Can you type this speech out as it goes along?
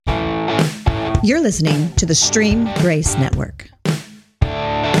You're listening to the Stream Grace Network.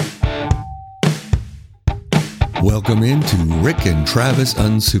 Welcome into Rick and Travis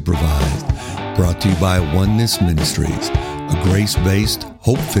Unsupervised, brought to you by Oneness Ministries, a grace-based,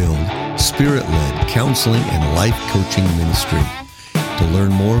 hope-filled, spirit-led counseling and life coaching ministry. To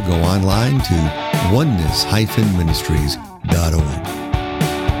learn more, go online to oneness-ministries.org.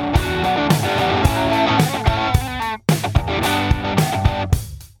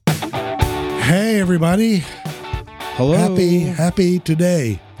 Hey, everybody. Hello. Happy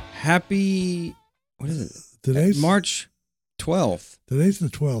today. Happy, what is it? Today's March 12th. Today's the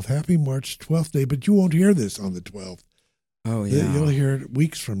 12th. Happy March 12th day, but you won't hear this on the 12th. Oh, yeah. You'll hear it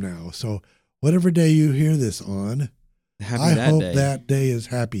weeks from now. So whatever day you hear this on, I hope that day is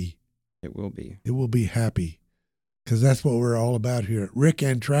happy. It will be. It will be happy because that's what we're all about here at Rick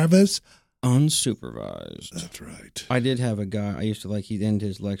and Travis Unsupervised. That's right. I did have a guy, I used to like, he'd end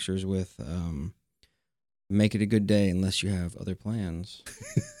his lectures with, make it a good day unless you have other plans.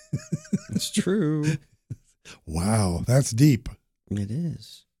 It's true. Wow, that's deep. It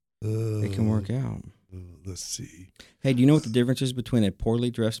is. It can work out. Let's see. Hey, do you know what the difference is between a poorly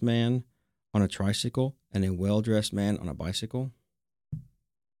dressed man on a tricycle and a well-dressed man on a bicycle?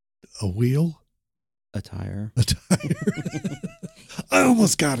 A wheel? A tire. A tire. I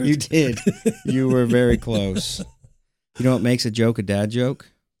almost got it. You did. You were very close. You know what makes a joke a dad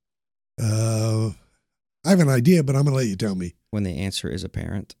joke? I have an idea, but I'm going to let you tell me. When the answer is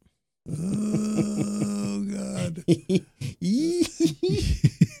apparent. Oh, God.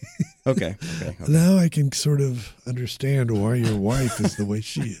 Okay. Now I can sort of understand why your wife is the way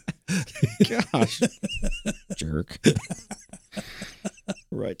she is. Gosh. Jerk.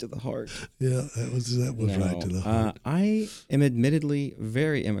 Right to the heart. Yeah, that was right to the heart. I am admittedly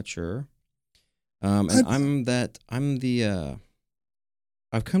very immature. And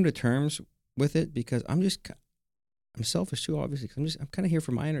I've come to terms with it because I'm selfish too, obviously, because I'm kind of here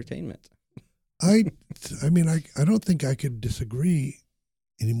for my entertainment. I mean, I don't think I could disagree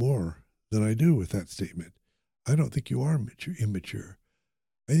any more than I do with that statement. I don't think you are immature.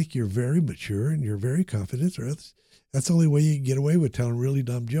 I think you're very mature and you're very confident, or else that's the only way you can get away with telling really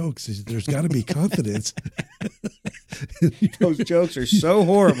dumb jokes is there's got to be confidence. Those jokes are so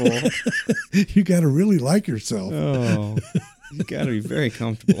horrible. You got to really like yourself. Oh, you got to be very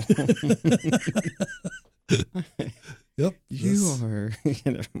comfortable. Yep. You are.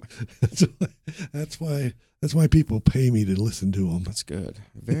 That's why people pay me to listen to them. That's good.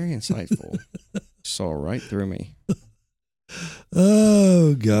 Very insightful. Saw right through me.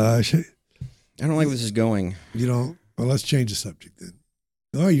 Oh, gosh. I don't like where this is going. Well, let's change the subject then.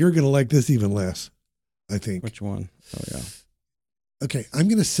 Oh, you're going to like this even less, I think. Which one? Oh, yeah. Okay, I'm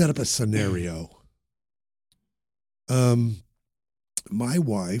going to set up a scenario. My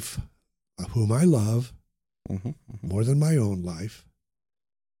wife, whom I love more than my own life,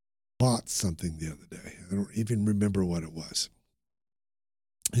 bought something the other day. I don't even remember what it was.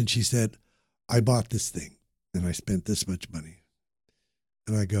 And she said, I bought this thing and I spent this much money.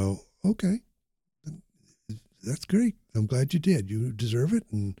 And I go, okay, that's great. I'm glad you did. You deserve it,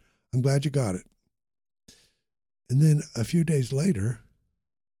 and I'm glad you got it. And then a few days later,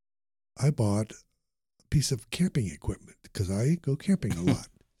 I bought a piece of camping equipment because I go camping a lot.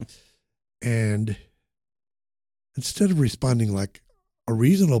 And instead of responding like a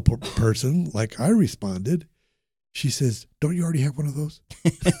reasonable person, like I responded, she says, don't you already have one of those?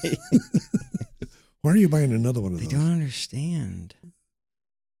 Why are you buying another one of those? I don't understand.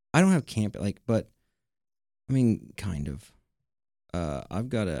 I don't have camp, but I mean, kind of. I've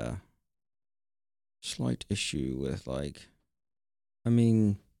got a slight issue with a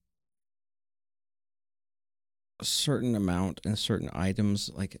certain amount and certain items,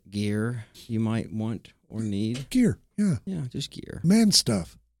 like gear you might want or need. Gear, yeah. Yeah, just gear. Man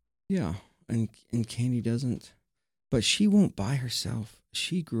stuff. Yeah, and Candy doesn't. But she won't buy herself.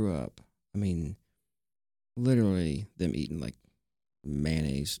 She grew up, literally them eating like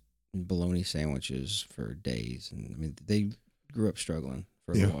mayonnaise and bologna sandwiches for days. And they grew up struggling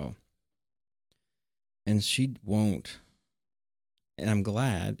for a little while. And she won't. And I'm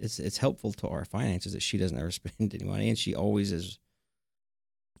glad it's helpful to our finances that she doesn't ever spend any money. And she always is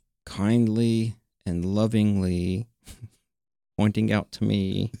kindly and lovingly pointing out to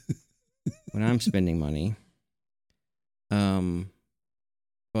me when I'm spending money.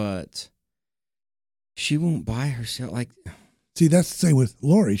 But she won't buy herself See, that's the same with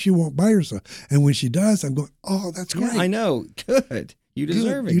Lori. She won't buy herself. And when she does, I'm going, oh, that's great. Yeah, I know. Good. You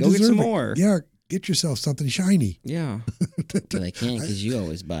deserve it. Go get some more. Yeah, get yourself something shiny. Yeah. But I can't because you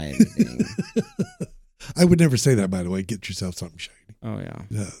always buy everything. I would never say that, by the way. Get yourself something shiny. Oh, yeah.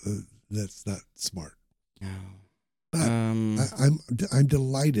 Yeah, That's not smart. No. But I'm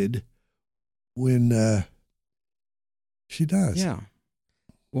delighted when she does. Yeah.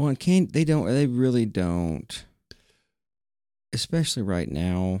 Well, and they really don't, especially right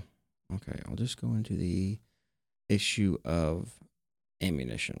now. Okay, I'll just go into the issue of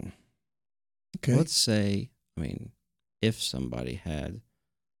ammunition. Okay. Let's say, if somebody had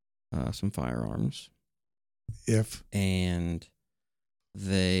some firearms. And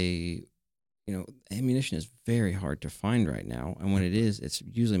they, ammunition is very hard to find right now. And when it is, it's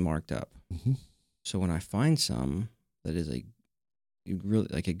usually marked up. Mm-hmm. So when I find some that is a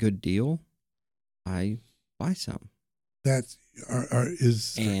good deal, I buy some. Is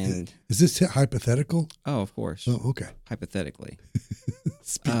this hypothetical? Oh, of course. Oh, okay. Hypothetically.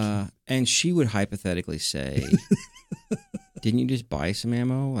 And she would hypothetically say, didn't you just buy some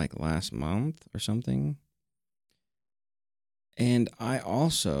ammo like last month or something? And I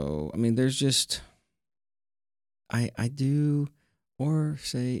also, there's just, I do, or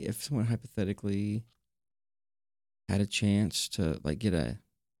say if someone hypothetically had a chance to get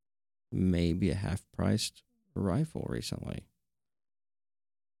maybe a half-priced rifle recently.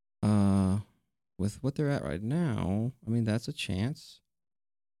 With what they're at right now, that's a chance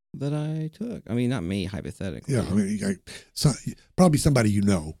that I took. Not me, hypothetically. Yeah, probably somebody you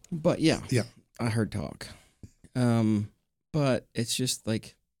know. But yeah, yeah, I heard talk. But it's just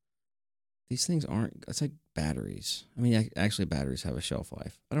these things aren't. It's like batteries. Actually, batteries have a shelf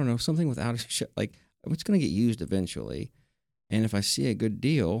life. I don't know, something without a it's going to get used eventually. And if I see a good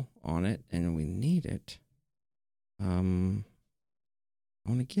deal on it and we need it, I want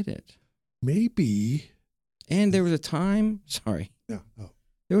to get it. Maybe. And there was a time. Sorry. Yeah. Oh.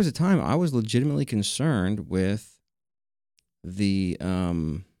 There was a time I was legitimately concerned with the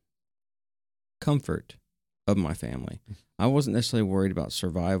comfort of my family. I wasn't necessarily worried about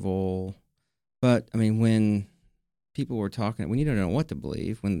survival, but when people were talking, when you don't know what to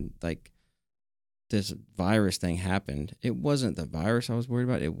believe, when this virus thing happened, it wasn't the virus I was worried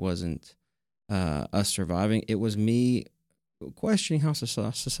about. It wasn't us surviving. It was me questioning how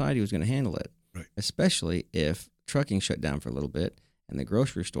society was going to handle it, right? Especially if trucking shut down for a little bit and the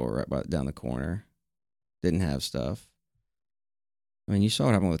grocery store right down the corner didn't have stuff. You saw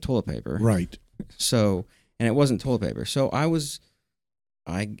what happened with toilet paper, right? So, and it wasn't toilet paper. So I was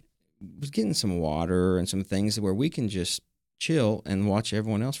getting some water and some things where we can just chill and watch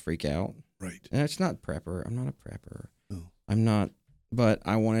everyone else freak out. Right. And it's not prepper. I'm not a prepper. No. I'm not, but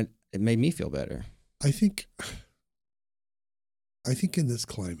it made me feel better. I think in this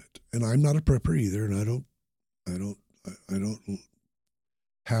climate, and I'm not a prepper either, and I don't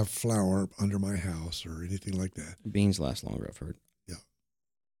have flour under my house or anything like that. Beans last longer, I've heard. Yeah.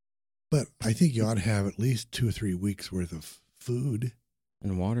 But I think you ought to have at least 2 or 3 weeks worth of food.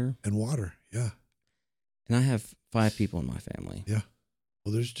 And water. Yeah. And I have 5 people in my family. Yeah.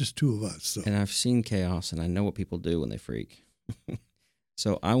 Well, there's just 2 of us. So. And I've seen chaos, and I know what people do when they freak.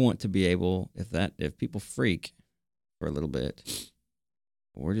 So I want to be able, if people freak for a little bit,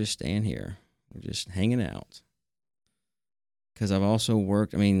 we're just staying here. We're just hanging out. Because I've also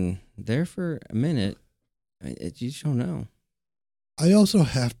worked, there for a minute. You just don't know. I also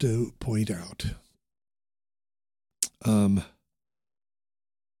have to point out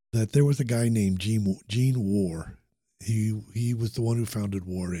that there was a guy named Gene War. He was the one who founded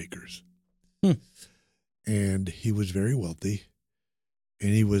War Acres. And he was very wealthy.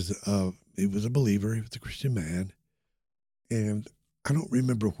 And he was a believer. He was a Christian man. And I don't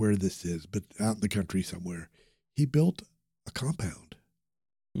remember where this is, but out in the country somewhere. He built a compound.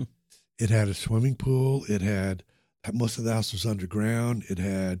 It had a swimming pool. It had, most of the house was underground. It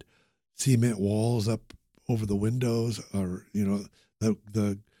had cement walls up over the windows, or,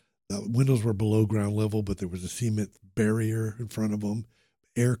 the windows were below ground level, but there was a cement barrier in front of them.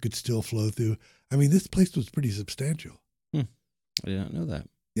 Air could still flow through. This place was pretty substantial. I did not know that.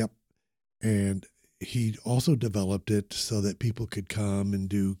 Yep. And he also developed it so that people could come and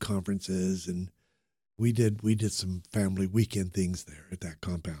do conferences, and we did some family weekend things there at that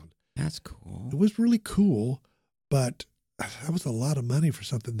compound. That's cool. It was really cool, but that was a lot of money for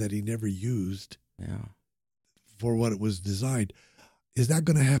something that he never used. Yeah. For what it was designed. Is that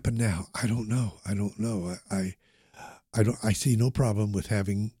going to happen now? I don't know. I see no problem with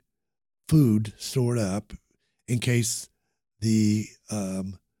having food stored up in case the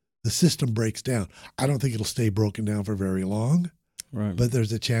system breaks down. I don't think it'll stay broken down for very long. Right. But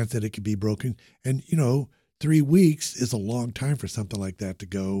there's a chance that it could be broken. And, 3 weeks is a long time for something like that to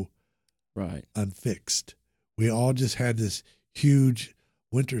go right unfixed. We all just had this huge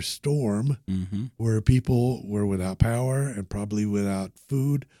winter storm Mm-hmm. where people were without power and probably without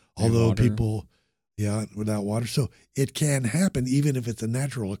food, although water. people, without water. So it can happen even if it's a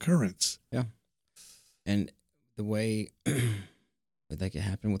natural occurrence. Yeah. And the way that could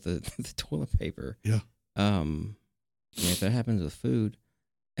happen with the toilet paper. Yeah. If that happens with food,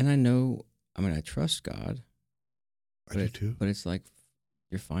 and I trust God. I do too. But it's like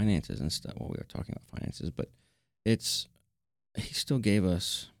your finances and stuff. Well, we were talking about finances, but he still gave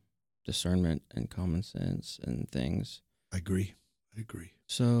us discernment and common sense and things. I agree.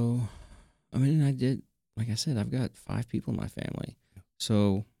 So, I did, like I said, I've got 5 people in my family. Yeah.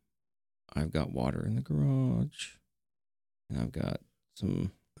 So I've got water in the garage, and I've got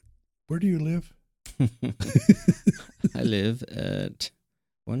some. Where do you live? I live at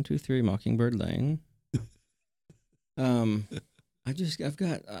 123 Mockingbird Lane. I've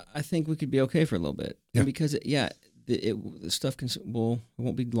got. I think we could be okay for a little bit. Yeah. And because the stuff it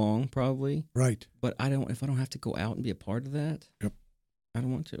won't be long probably. Right. But if I don't have to go out and be a part of that. Yep. I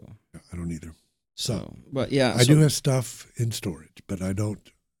don't want to. Yeah, I don't either. So, but yeah, I do have stuff in storage, but I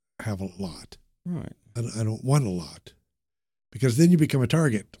don't have a lot. Right. I don't want a lot, because then you become a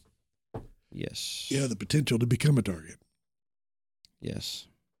target. Yes. Yeah, the potential to become a target. Yes.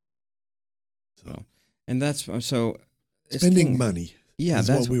 So, and that's so spending money. Yeah, is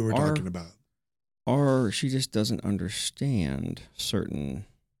that's what we were talking about. Or she just doesn't understand certain.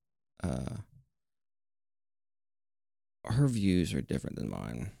 Her views are different than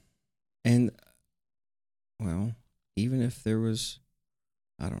mine, and even if there was,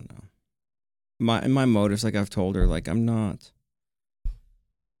 I don't know. My motives, like I've told her, like I'm not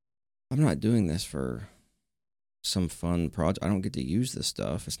doing this for some fun project. I don't get to use this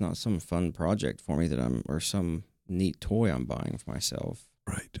stuff. It's not some fun project for me or some neat toy I'm buying for myself.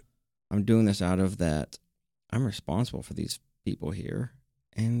 Right. I'm doing this out of that I'm responsible for these people here,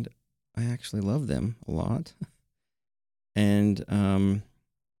 and I actually love them a lot. And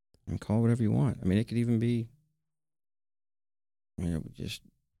call it whatever you want. It could even be, we just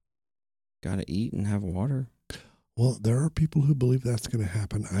gotta eat and have water. Well, there are people who believe that's going to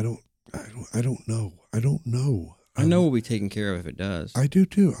happen. I don't know. I know we'll be taken care of if it does. I do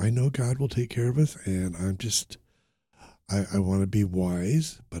too. I know God will take care of us, and I'm just, I want to be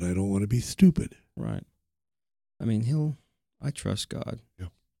wise, but I don't want to be stupid. Right. I trust God. Yeah.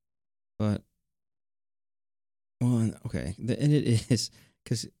 But, okay. And it is,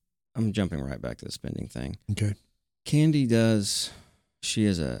 because I'm jumping right back to the spending thing. Okay. Candy she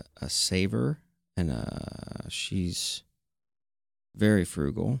is a saver, and she's very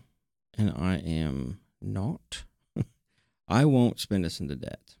frugal, and I am not. I won't spend us into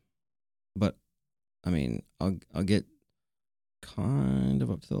debt, but I'll get kind of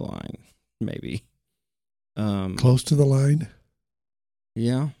up to the line, maybe. Close to the line?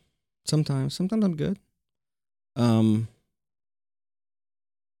 Yeah. Sometimes I'm good. Well,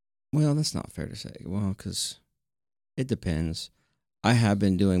 that's not fair to say. Well, because it depends. I have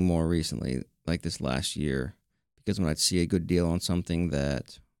been doing more recently, like this last year, because when I'd see a good deal on something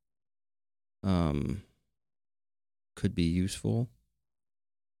that could be useful.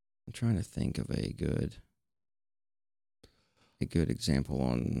 I'm trying to think of a good example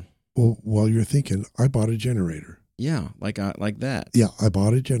on. Well, while you're thinking, I bought a generator. Yeah, like that. Yeah, I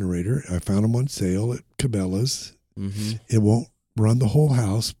bought a generator. I found them on sale at Cabela's. Mm-hmm. It won't run the whole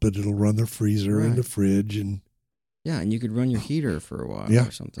house, but it'll run the freezer and the fridge, and and you could run your heater for a while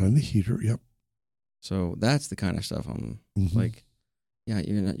or something. Run the heater. Yep. So that's the kind of stuff I'm like, you're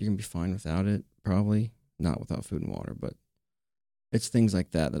gonna be fine without it. Probably not without food and water, but it's things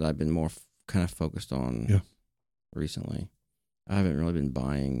like that I've been more kind of focused on recently. I haven't really been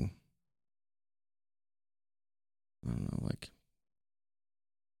buying, I don't know, like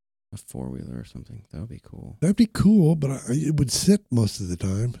a 4-wheeler or something. That would be cool. That'd be cool, but it would sit most of the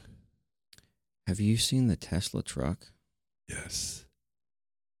time. Have you seen the Tesla truck? Yes.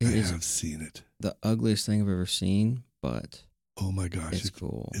 I have seen it. The ugliest thing I've ever seen, but oh my gosh, it's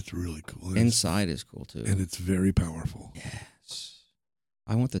cool. It's really cool. Inside is cool too. And it's very powerful. Yes.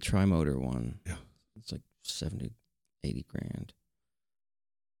 I want the tri-motor one. Yeah. It's like 70, 80 grand.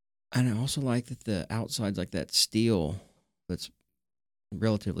 And I also like that the outside's like that steel that's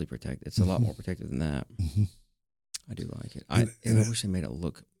relatively protected. It's a lot more protected than that. Mm-hmm. I do like it. I wish they made it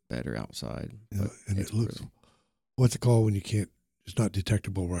look better outside. Yeah, and it looks, what's it called when you can't, it's not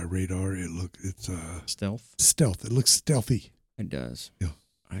detectable by radar. It's stealth. Stealth. It looks stealthy. It does. Yeah.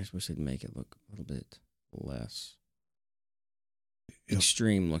 I just wish they'd make it look a little bit less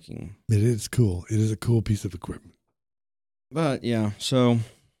extreme looking. It is cool. It is a cool piece of equipment. But yeah, so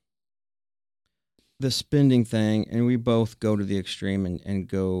the spending thing, and we both go to the extreme and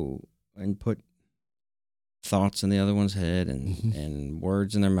go and put thoughts in the other one's head and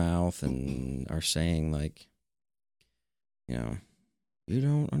words in their mouth and are saying like, you know, you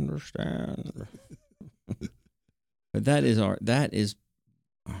don't understand. But that is honestly,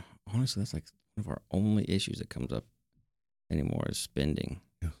 that's like one of our only issues that comes up anymore is spending.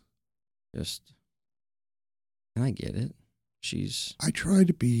 Yeah. And I get it. I try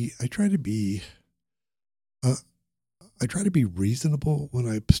to be reasonable when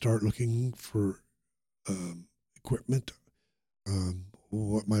I start looking for equipment,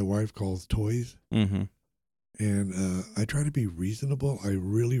 what my wife calls toys. Mm-hmm. And I try to be reasonable. I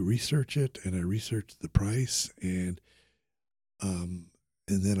really research it, and I research the price, and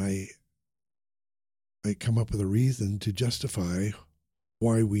then I come up with a reason to justify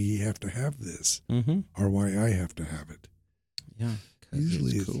why we have to have this, or why I have to have it. Yeah,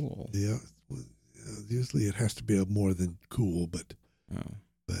 usually it's cool. Yeah, usually it has to be more than cool, but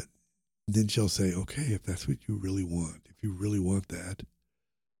then she'll say, "Okay, if that's what you really want, if you really want that,"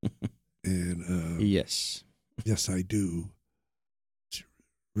 and yes, I do.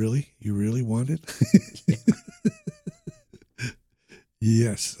 Really, you really want it?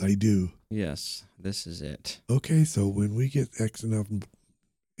 Yes, I do. Yes, this is it. Okay, so when we get X amount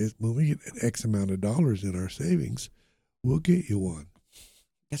of dollars in our savings, we'll get you one.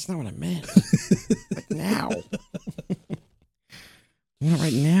 That's not what I meant. Like now. I want it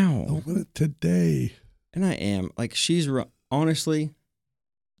right now. I want it today. And I am. Like, she's honestly,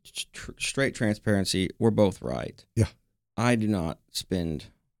 straight transparency, we're both right. Yeah. I do not spend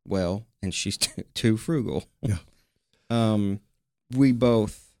well, and she's too frugal. Yeah. We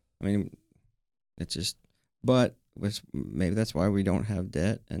both, I mean, it's just, but maybe that's why we don't have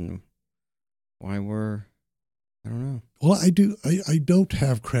debt and why I don't know. Well, I do. I don't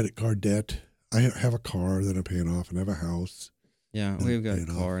have credit card debt. I have a car that I'm paying off, and I have a house. Yeah, we've got a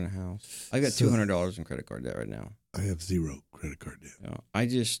car and a house. I got $200 in credit card debt right now. I have 0 credit card debt. Yeah,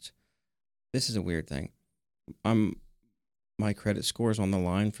 this is a weird thing. My credit score is on the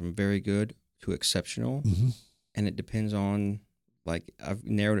line from very good to exceptional, and it depends on, like, I've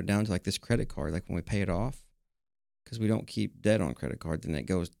narrowed it down to like this credit card. Like when we pay it off, because we don't keep debt on credit card, then it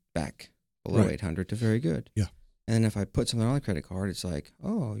goes back below 800 to very good. Yeah. And then if I put something on the credit card, it's like,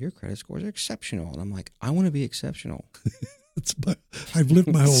 oh, your credit scores are exceptional. And I'm like, I want to be exceptional. I've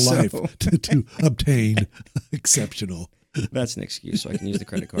lived my whole life to obtain exceptional. That's an excuse, so I can use the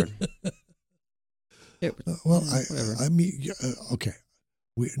credit card. I mean, okay.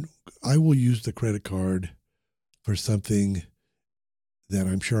 I will use the credit card for something that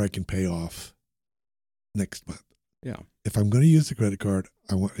I'm sure I can pay off next month. Yeah. If I'm going to use the credit card,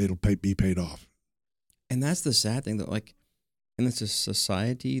 it'll be paid off. And that's the sad thing, that like, and it's a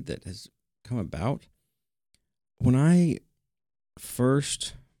society that has come about. When I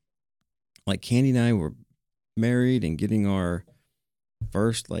first, like, Candy and I were married and getting our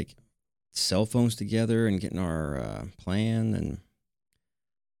first like cell phones together and getting our plan, and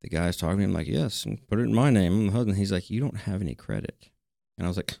the guy's talking to him like, yes, and put it in my name. I'm the husband. He's like, you don't have any credit. And I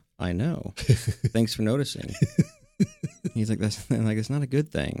was like, I know. Thanks for noticing. He's like, it's not a good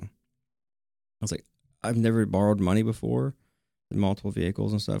thing. I was like, I've never borrowed money before in multiple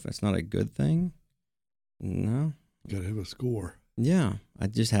vehicles and stuff. It's not a good thing. No. You got to have a score. Yeah. I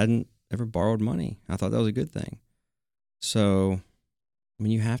just hadn't ever borrowed money. I thought that was a good thing. So, I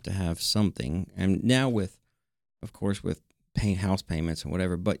mean, you have to have something. And now with paying house payments and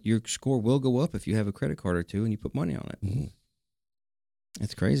whatever, but your score will go up if you have a credit card or two and you put money on it. Mm-hmm.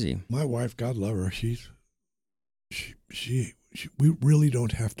 It's crazy. My wife, God love her, we really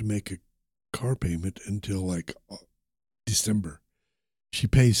don't have to make a car payment until like December. She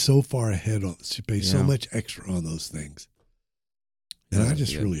pays so far ahead she pays so much extra on those things. And I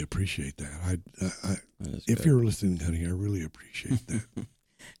just really appreciate that. If you're listening, honey, I really appreciate that.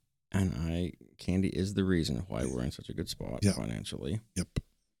 And Candy is the reason why we're in such a good spot financially. Yep.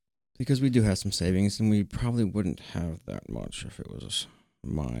 Because we do have some savings, and we probably wouldn't have that much if it was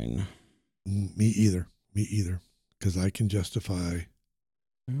mine. Me either. Because I can justify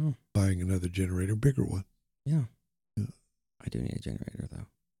buying another generator, bigger one. Yeah. I do need a generator, though.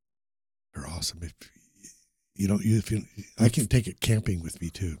 They're awesome. If you don't use, I can take it camping with me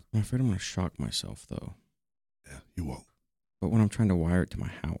too. I'm afraid I'm going to shock myself, though. Yeah, you won't. But when I'm trying to wire it to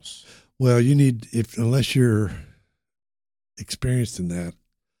my house. Well, unless you're experienced in that,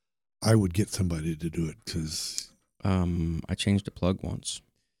 I would get somebody to do it because I changed a plug once.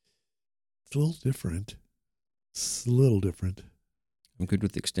 It's a little different. I'm good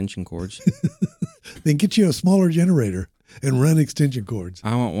with extension cords. Then get you a smaller generator. and run extension cords.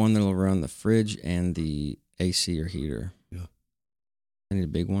 I want one that'll run the fridge and the AC or heater. Yeah. I need a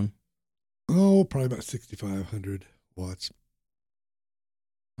big one. Oh, probably about 6,500 watts.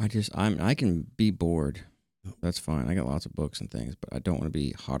 I can be bored. Yep. That's fine. I got lots of books and things, but I don't want to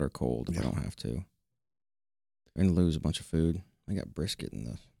be hot or cold if I don't have to. And lose a bunch of food. I got brisket in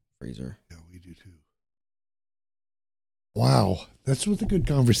the freezer. Yeah, we do too. Wow, this was a good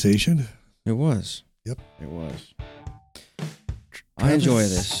conversation. It was. Yep. It was. Travis, I enjoy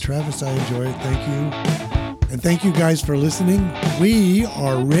this. Travis, I enjoy it. Thank you. And thank you guys for listening. We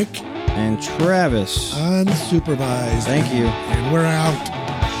are Rick and Travis. Unsupervised. Thank you. And we're out.